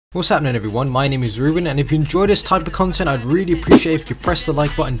What's happening everyone, my name is Reuben, and if you enjoy this type of content I'd really appreciate if you press the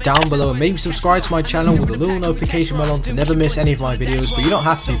like button down below and maybe subscribe to my channel with a little notification bell on to never miss any of my videos, but you don't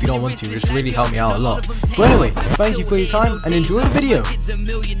have to if you don't want to, just really help me out a lot. But anyway, thank you for your time and enjoy the video.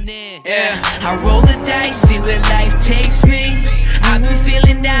 Yeah, I roll the dice, see where life takes me. I've been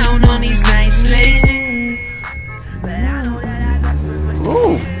feeling down on these nights lately.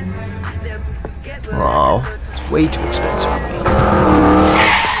 Ooh. Oh, it's way too expensive for me.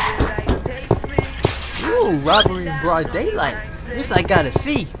 Ooh, robbery in broad daylight. This I gotta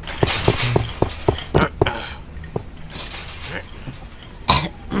see.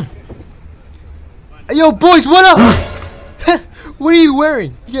 Hey, yo, boys, what up? What are you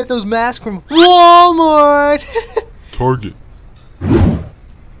wearing? You get those masks from Walmart. Target.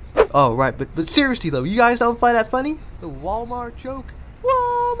 Oh, right, but seriously though, you guys don't find that funny? The Walmart joke?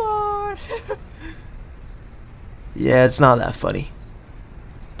 Walmart. Yeah, it's not that funny.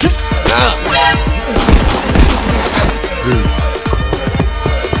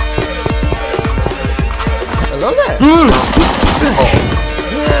 Hello there.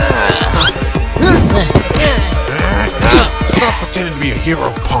 Stop pretending to be a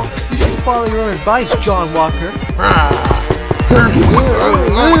hero, punk. You should follow your own advice, John Walker.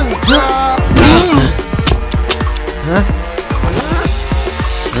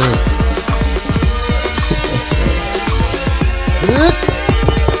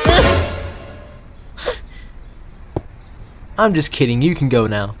 I'm just kidding, you can go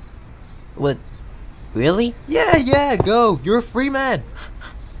now. What? Really? Yeah, go. You're a free man.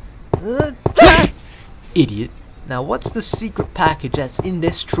 Idiot. Now what's the secret package that's in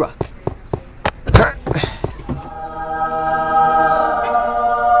this truck?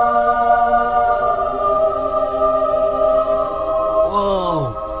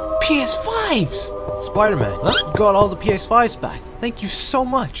 Whoa! PS5s! Spider-Man, huh? You got all the PS5s back. Thank you so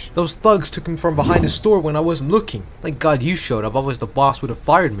much. Those thugs took them from behind the store when I wasn't looking. Thank God you showed up, otherwise the boss would have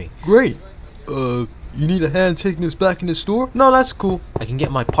fired me. Great. You need a hand taking this back in the store? No, that's cool. I can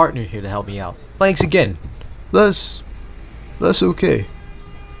get my partner here to help me out. Thanks again. That's okay.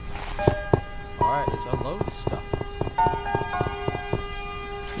 Alright, let's unload this stuff.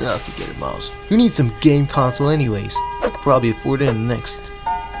 Ah, forget it, Miles. Who needs some game console anyways? I could probably afford it in the next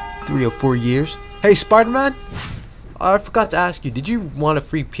 3 or 4 years. Hey, Spider-Man? I forgot to ask you, did you want a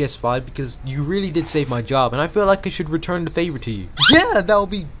free PS5? Because you really did save my job, and I feel like I should return the favor to you. Yeah, that'll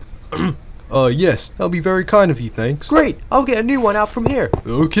be... yes, that'll be very kind of you, thanks. Great, I'll get a new one out from here.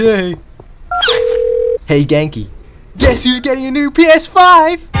 Okay. Hey, Genki. Guess who's getting a new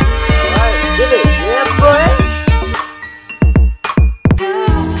PS5? Alright, give it.